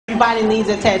Everybody needs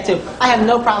a tattoo. I have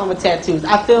no problem with tattoos.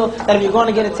 I feel that if you're going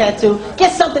to get a tattoo,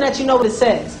 get something that you know what it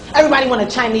says. Everybody want a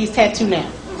Chinese tattoo now.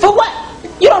 For what?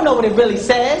 You don't know what it really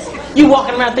says. You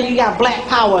walking around thinking you got black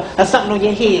power or something on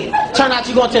your head. Turn out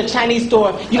you go to a Chinese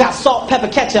store, you got salt, pepper,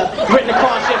 ketchup written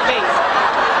across your face.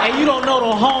 And you don't know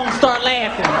the homes start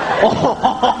laughing.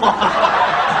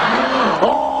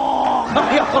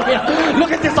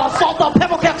 Look at this on salt,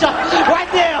 pepper, ketchup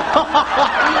right there.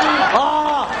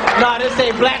 No, this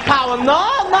ain't black power.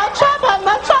 No, not trouble,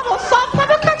 not trouble. Salt,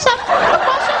 pepper, ketchup.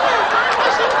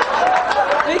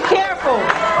 Be careful.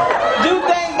 Do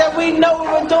things that we know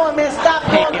what we're doing, man. Stop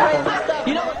doing crazy stuff.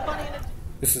 You know what's funny?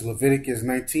 This is Leviticus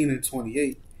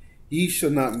 19:28. Ye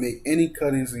shall not make any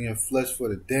cuttings in your flesh for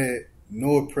the dead,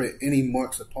 nor print any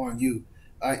marks upon you.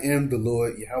 I am the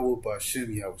Lord, Yahweh Ba'ashem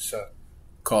Yahushua.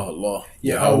 Call Allah.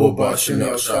 Yahweh Ba'ashem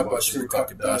Yahushua Ba'ashem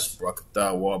Kakadash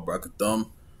Brakatah Wa Brakathum.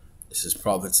 This is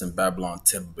Providence in Babylon,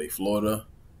 Tampa Bay, Florida.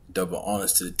 Double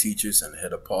honors to the teachers and the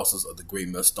head apostles of the great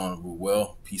millstone of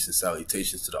Ruel. Peace and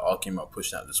salutations to the Akim are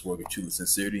pushing out this work of truth and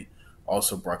sincerity.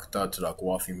 Also, Brakatah to the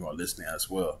Akwafim who are listening as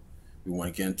well. We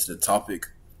want to get into the topic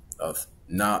of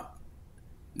not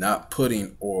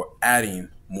putting or adding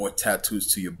more tattoos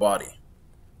to your body.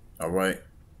 All right?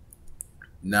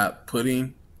 Not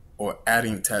putting or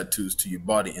adding tattoos to your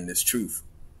body in this truth.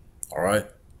 All right?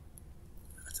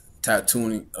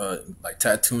 Tattooing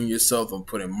yourself and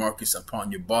putting markers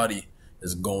upon your body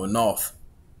is going off.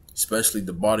 Especially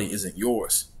the body isn't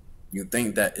yours. You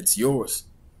think that it's yours,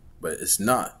 but it's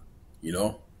not. You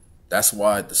know? That's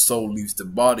why the soul leaves the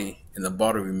body and the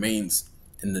body remains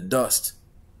in the dust.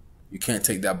 You can't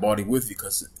take that body with you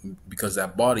because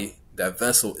that body, that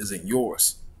vessel isn't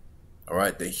yours. All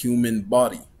right? The human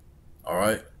body. All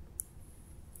right?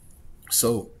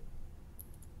 So,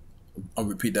 I'll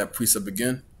repeat that precept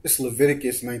again. It's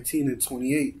Leviticus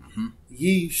 19:28.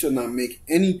 Ye shall not make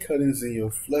any cuttings in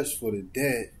your flesh for the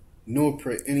dead, nor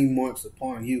print any marks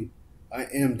upon you. I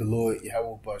am the Lord,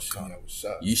 Yahweh Ba'ashem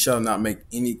Yahushua. Ye shall not make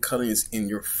any cuttings in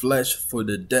your flesh for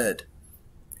the dead.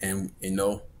 And, you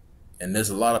know, and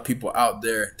there's a lot of people out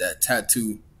there that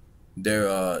tattoo their,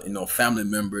 family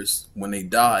members when they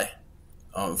die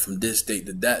from this date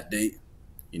to that date.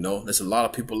 You know, there's a lot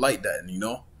of people like that, you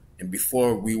know. And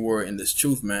before we were in this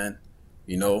truth, man,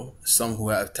 you know, some who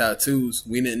have tattoos,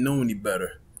 we didn't know any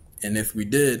better. And if we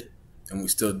did, and we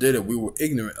still did it, we were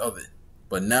ignorant of it.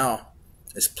 But now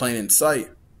it's plain in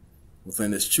sight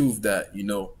within this truth that, you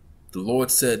know, the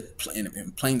Lord said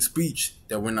in plain speech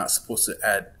that we're not supposed to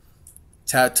add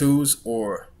tattoos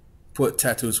or put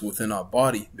tattoos within our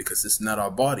body because it's not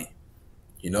our body.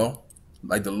 You know,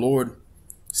 like the Lord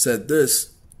said this,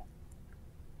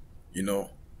 you know,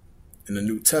 in the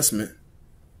New Testament.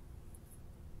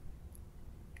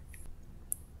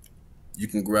 You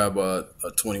can grab a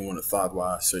 21:5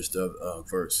 while I search the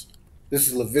verse. This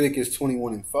is Leviticus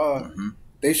 21:5.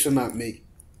 They shall not make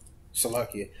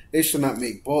Salakia. They shall not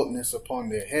make baldness upon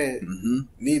their head,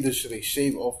 neither shall they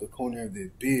shave off the corner of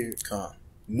their beard,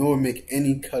 nor make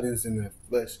any cuttings in their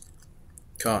flesh.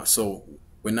 So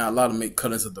we're not allowed to make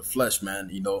cuttings of the flesh, man.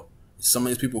 You know, some of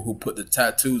these people who put the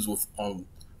tattoos on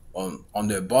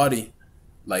their body,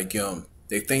 like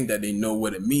they think that they know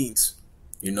what it means,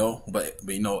 you know, but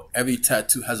you know, every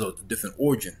tattoo has a different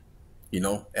origin. You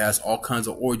know, it has all kinds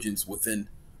of origins within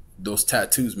those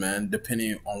tattoos, man,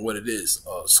 depending on what it is.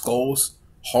 Skulls,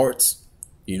 hearts,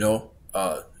 you know,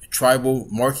 tribal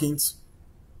markings,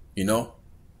 you know.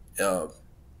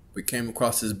 We came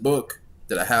across this book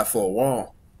that I have for a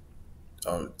while.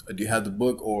 Do you have the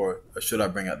book, or should I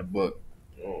bring out the book?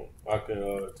 Oh, I can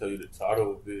tell you the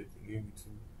title of it if you need me to.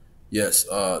 Yes,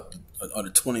 on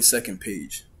the 22nd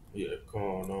page. Yeah, come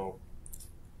on.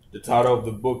 The title of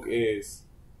the book is,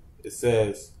 it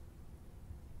says,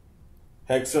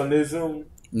 Hedonism.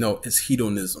 No, it's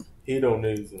hedonism.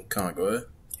 Hedonism. Come on, go ahead.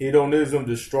 Hedonism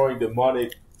destroying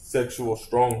demonic sexual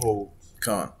strongholds.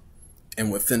 Come on.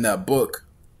 And within that book,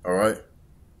 all right,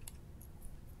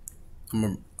 I'm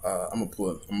gonna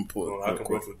pull it. I can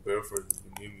go for paraphrase if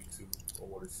you need me to on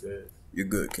what it says. You're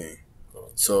good, King.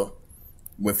 So,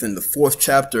 within the 4th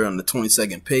chapter on the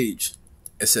 22nd page,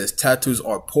 it says tattoos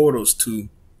are portals to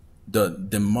the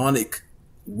demonic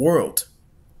world.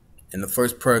 In the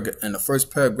first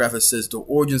paragraph, it says the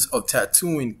origins of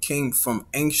tattooing came from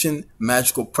ancient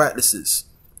magical practices.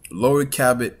 Lori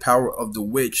Cabot, Power of the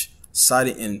Witch,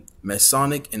 cited in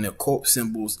Masonic and occult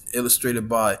symbols, illustrated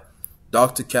by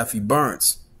Dr. Kathy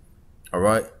Burns. All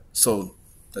right. So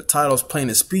the title's plain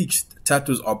in speech. The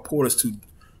tattoos are portals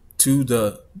to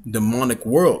the demonic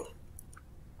world.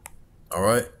 All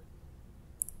right.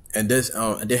 And this,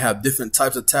 and they have different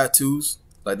types of tattoos.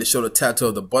 Like they show the tattoo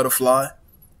of the butterfly,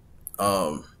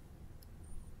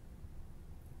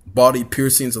 body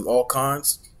piercings of all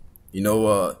kinds. You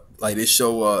know, like they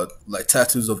show like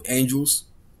tattoos of angels.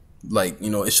 Like, you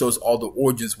know, it shows all the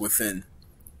origins within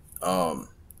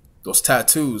those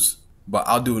tattoos. But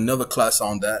I'll do another class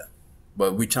on that.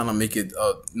 But we trying to make it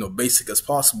you know, basic as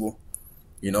possible.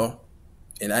 You know,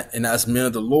 and as men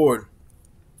of the Lord,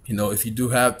 you know, if you do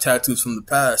have tattoos from the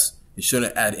past, you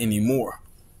shouldn't add any more.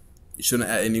 You shouldn't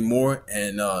add any more,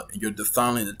 and you're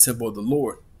defiling the temple of the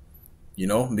Lord. You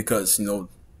know, because, you know,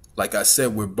 like I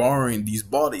said, we're borrowing these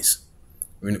bodies.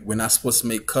 We're not supposed to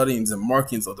make cuttings and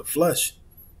markings of the flesh.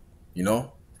 You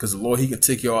know, because the Lord, He can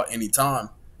take you out anytime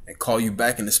and call you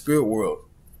back in the spirit world.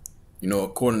 You know,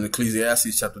 according to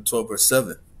Ecclesiastes chapter 12, verse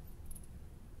 7.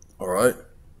 All right.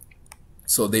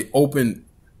 So they open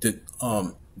the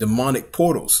demonic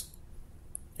portals,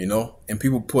 you know, and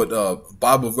people put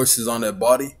Bible verses on their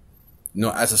body. You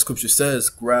know, as the scripture says,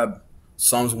 grab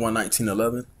Psalms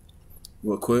 119:11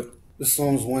 real quick. The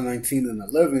Psalms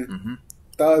 119:11.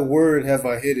 Thy word have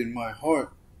I hid in my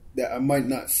heart, that I might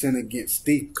not sin against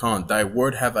thee. Con, thy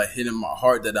word have I hid in my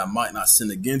heart, that I might not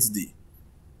sin against thee.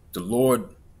 The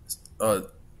Lord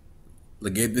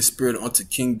gave this spirit unto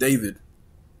King David.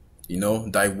 You know,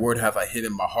 thy word have I hid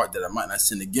in my heart, that I might not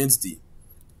sin against thee.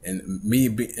 And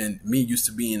me used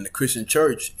to be in the Christian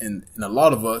church, and a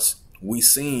lot of us, we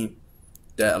seen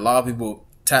that a lot of people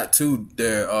tattooed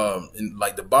their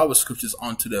like the Bible scriptures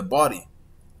onto their body.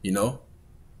 You know,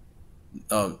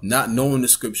 not knowing the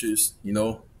scriptures. You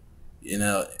know,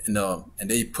 and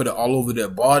they put it all over their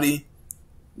body.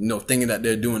 You know, thinking that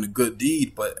they're doing a good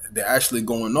deed, but they're actually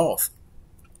going off.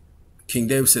 King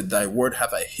David said, thy word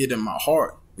have I hid in my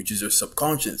heart, which is your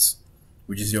subconscious,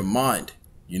 which is your mind,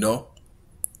 you know,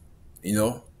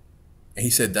 and he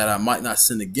said that I might not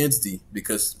sin against thee,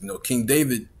 because, you know, King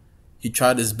David, he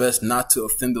tried his best not to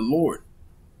offend the Lord,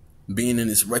 being in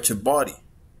his wretched body.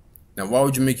 Now, why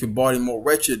would you make your body more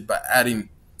wretched by adding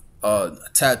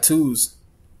tattoos,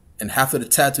 and half of the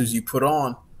tattoos you put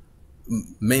on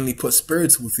mainly put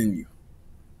spirits within you,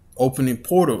 opening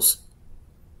portals,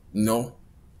 you know,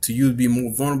 to you to be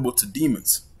more vulnerable to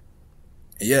demons.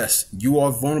 And yes, you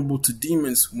are vulnerable to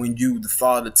demons when you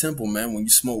defile the temple, man. When you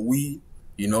smoke weed,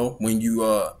 you know, when you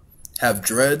have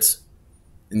dreads.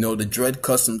 You know, the dread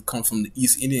custom comes from the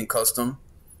East Indian custom,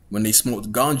 when they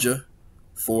smoked ganja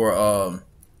for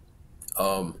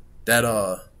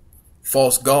that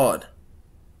false god.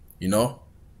 You know,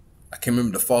 I can't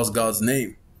remember the false god's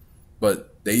name,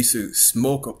 but they used to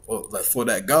smoke like for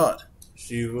that god.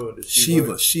 Shiva,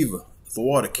 the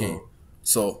water king.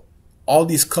 So all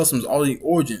these customs, all the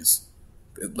origins,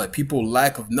 like people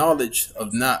lack of knowledge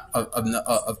of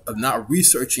not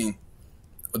researching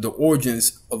the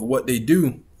origins of what they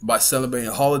do by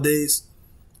celebrating holidays,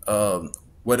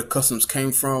 where the customs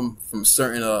came from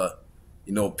certain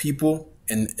you know, people,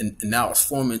 and now it's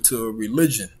forming into a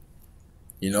religion,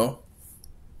 you know.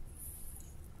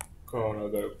 Come on,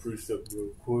 I got a precept real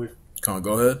quick. Come on,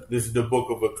 go ahead. This is the book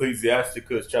of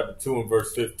Ecclesiasticus, chapter 2 and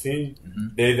verse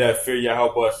 15. They that fear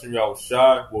Yahweh Hashem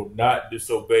Yahushai will not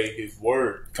disobey his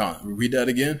word. Come on, read that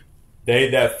again. They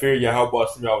that fear Yahweh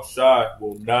Hashem Yahushai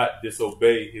will not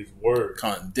disobey his word.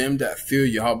 Come on, them that fear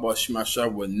Yahweh Hashem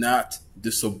Yahushai will not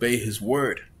disobey his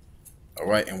word. All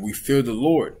right, and we fear the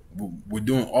Lord. We're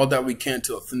doing all that we can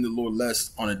to offend the Lord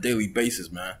less on a daily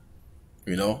basis, man.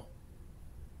 You know?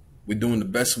 We're doing the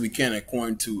best we can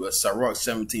according to Sirach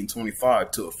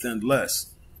 17:25 to offend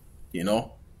less, you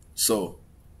know. So,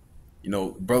 you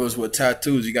know, brothers with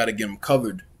tattoos, you got to get them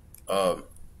covered as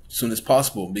soon as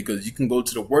possible, because you can go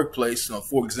to the workplace. You know,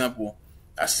 for example,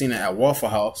 I seen it at Waffle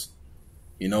House.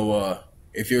 You know,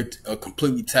 if you're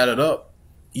completely tatted up,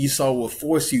 Esau will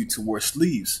force you to wear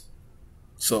sleeves.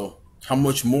 So, how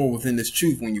much more within this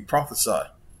truth when you prophesy?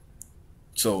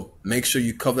 So, make sure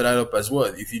you cover that up as well.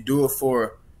 If you do it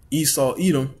for Esau,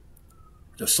 Edom,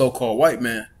 the so-called white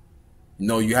man, you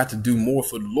know, you have to do more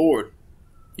for the Lord,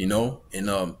 you know, and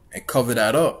cover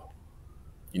that up,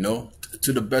 you know,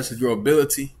 to the best of your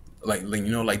ability, like you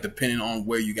know, like depending on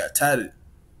where you got tatted,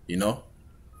 you know.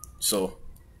 So,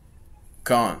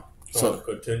 so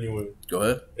continuing. Go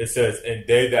ahead. It says, and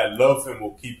they that love him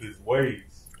will keep his ways.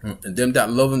 And them that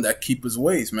love him that keep his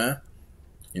ways, man.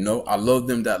 You know, I love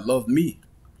them that love me.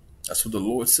 That's what the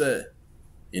Lord said.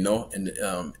 You know,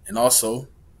 and also,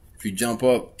 if you jump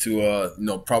up to you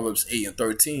know, Proverbs 8 and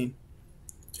 13,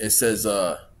 it says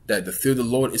that the fear of the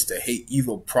Lord is to hate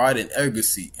evil, pride, and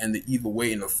arrogancy, and the evil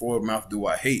way in the forward mouth do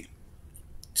I hate.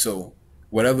 So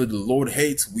whatever the Lord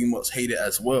hates, we must hate it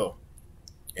as well.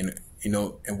 And you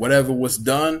know, and whatever was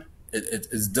done,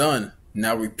 it's done.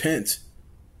 Now repent,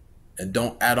 and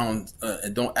don't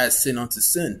add sin unto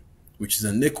sin, which is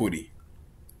iniquity.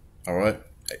 All right.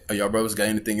 Are y'all brothers got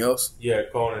anything else? Yeah,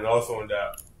 Conan. Also in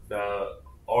the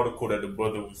article that the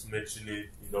brother was mentioning,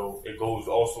 it goes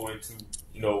also into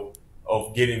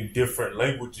of getting different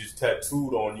languages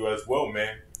tattooed on you as well,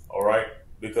 man. All right,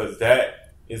 because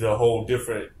that is a whole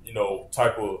different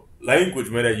type of language,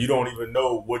 man, that you don't even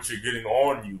know what you're getting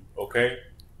on you. Okay,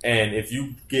 and if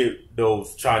you get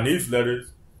those Chinese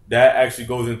letters, that actually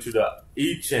goes into the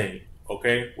I Ching,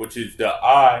 okay, which is the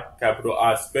I, capital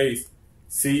I space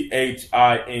CHING,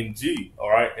 all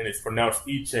right, and it's pronounced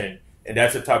I Ching, and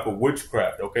that's a type of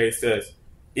witchcraft. Okay, it says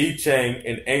I Ching,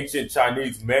 an ancient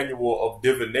Chinese manual of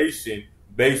divination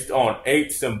based on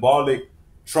 8 symbolic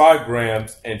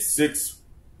trigrams and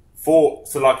 64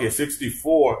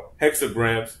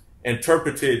 hexagrams,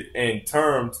 interpreted in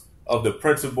terms of the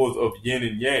principles of yin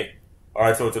and yang. All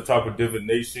right, so it's a type of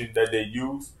divination that they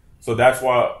use. So that's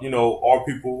why, our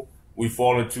people, we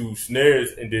fall into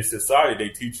snares in this society. They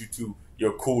teach you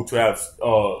you're cool to have,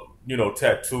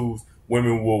 tattoos.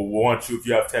 Women will want you if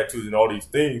you have tattoos and all these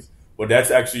things. But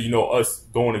that's actually, us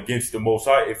going against the Most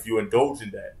High if you indulge in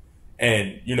that.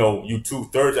 And, you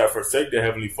 2/3 that forsake the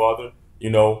Heavenly Father.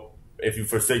 If you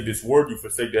forsake this word, you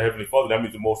forsake the Heavenly Father. That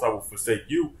means the Most High will forsake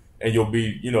you, and you'll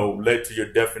be, led to your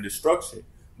death and destruction.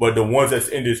 But the ones that's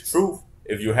in this truth,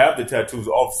 if you have the tattoos,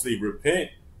 obviously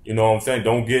repent. You know what I'm saying?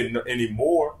 Don't get any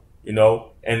more,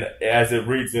 And as it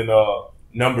reads in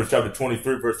Numbers chapter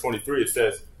 23, verse 23, it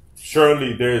says,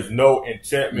 surely there is no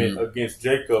enchantment against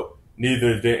Jacob,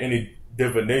 neither is there any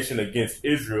divination against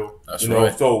Israel. That's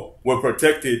right. So we're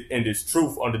protected in this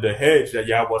truth under the hedge that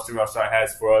Yahweh Shai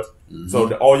has for us.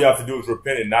 So all you have to do is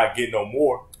repent and not get no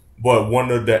more. But one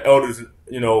of the elders,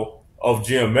 of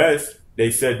GMS,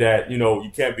 they said that,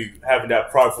 you can't be having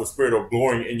that prideful spirit or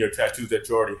glorying in your tattoos that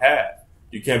you already have.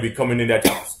 You can't be coming in that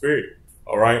type of spirit.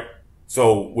 All right.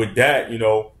 So with that,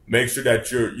 make sure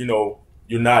that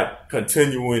you're not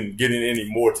continuing getting any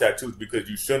more tattoos, because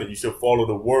you shouldn't. You should follow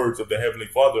the words of the Heavenly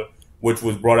Father, which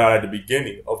was brought out at the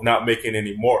beginning, of not making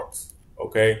any marks.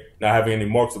 Okay. Not having any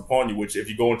marks upon you, which if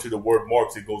you go into the word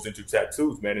marks, it goes into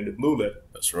tattoos, man, in the blue letter.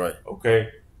 That's right. Okay.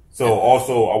 So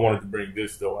also I wanted to bring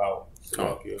this though out.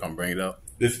 Come bring it up.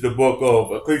 This is the book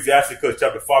of Ecclesiasticus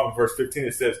chapter 5 and verse 15.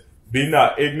 It says, be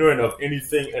not ignorant of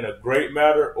anything in a great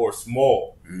matter or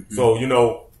small. So,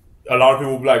 a lot of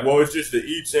people will be like, well, it's just the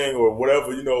I Ching or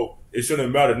whatever, it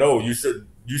shouldn't matter. No, you should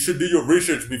do your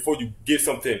research before you get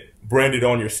something branded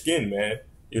on your skin, man.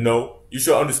 You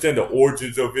should understand the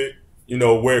origins of it,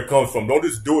 where it comes from. Don't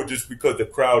just do it just because the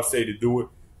crowd say to do it,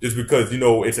 just because,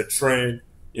 it's a trend,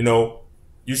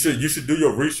 You should do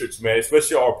your research, man,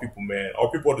 especially our people, man. Our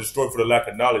people are destroyed for the lack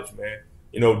of knowledge, man.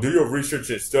 Do your research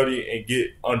and study and get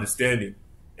understanding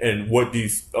and what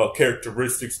these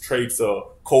characteristics, traits,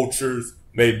 cultures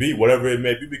may be, whatever it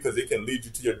may be, because it can lead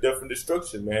you to your death and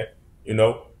destruction, man.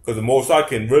 Because the Most High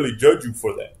can really judge you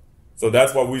for that. So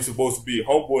that's why we're supposed to be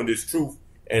humble in this truth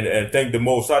and thank the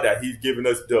Most High that He's given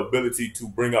us the ability to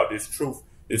bring out this truth,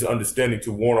 this understanding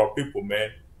to warn our people,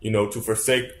 man. To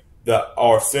forsake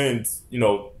our sins,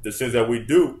 the sins that we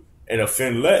do, and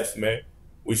offend less, man.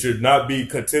 We should not be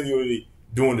continually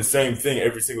doing the same thing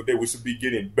every single day. We should be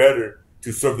getting better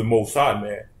to serve the Most High,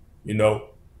 man.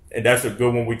 And that's a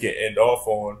good one we can end off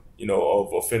on,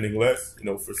 of offending less,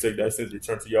 forsake that sins,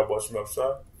 return to Yahweh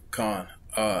Shai. Khan.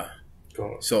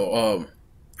 So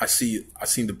I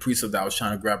seen the precept that I was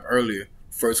trying to grab earlier.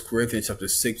 1 Corinthians chapter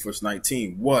 6, verse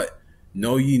 19. What?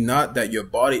 Know ye not that your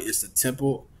body is the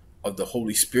temple of the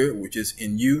Holy Spirit, which is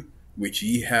in you, which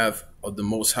ye have of the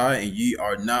Most High, and ye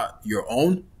are not your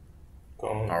own?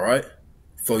 All right.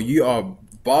 For ye are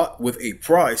bought with a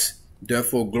price.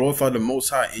 Therefore glorify the Most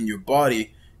High in your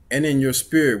body and in your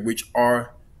spirit, which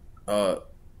are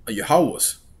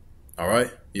Yahweh's. All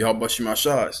right. Yahweh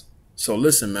Shemashai's. So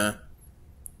listen, man.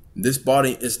 This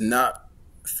body is not,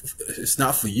 it's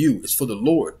not for you. It's for the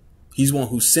Lord. He's one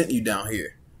who sent you down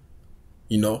here.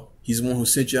 He's the one who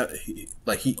sent you out.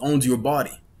 He owns your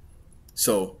body.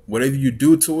 So whatever you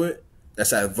do to it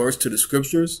that's adverse to the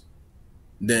scriptures,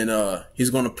 then he's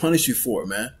going to punish you for it,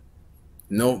 man.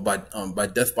 By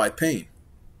death by pain.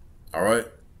 All right.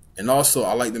 And also,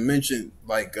 I like to mention,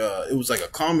 it was like a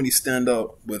comedy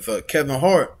stand-up with Kevin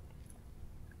Hart.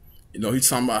 He's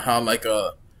talking about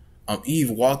how Eve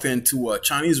walked into a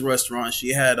Chinese restaurant.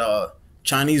 She had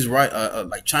Chinese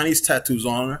tattoos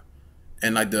on her,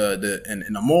 and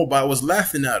the Moabite was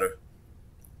laughing at her.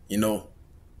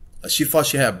 She thought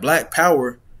she had black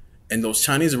power in those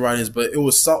Chinese writings, but it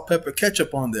was salt, pepper,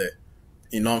 ketchup on there.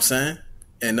 You know what I'm saying?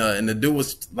 And the dude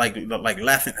was like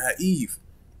laughing at Eve,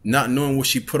 not knowing what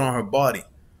she put on her body.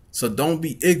 So don't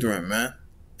be ignorant, man.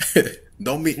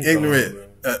 Don't be ignorant,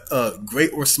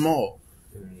 great or small.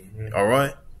 All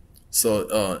right.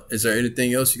 So, is there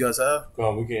anything else you guys have? Come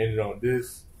on, we can end it on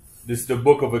this. This is the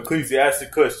book of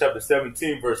Ecclesiasticus, chapter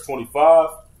 17, verse 25.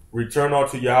 Return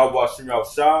unto Yahweh Shem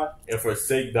Yahushai and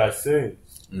forsake thy sins.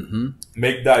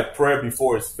 Make thy prayer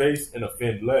before his face and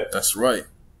offend less. That's right.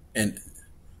 And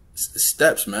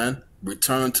steps, man.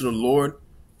 Return to the Lord,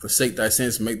 forsake thy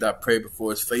sins, make thy prayer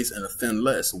before his face, and offend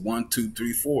less. 1, 2,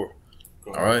 3, 4.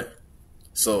 All right.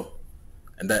 So,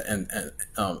 and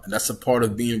that's a part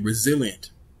of being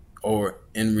resilient, or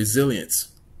in resilience.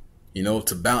 You know,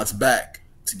 to bounce back,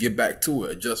 to get back to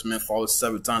it. A just man falls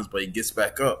 7 times, but he gets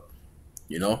back up.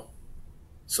 You know.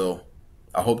 So,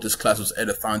 I hope this class was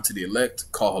edifying to the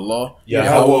elect. Call Allah. Yahweh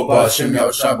Ba'ashem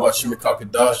Yahushua Ba'ashem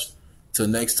Kakadash. Till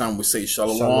next time, we say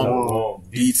Shalom.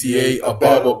 DTA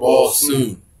Ababa Ball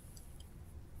soon.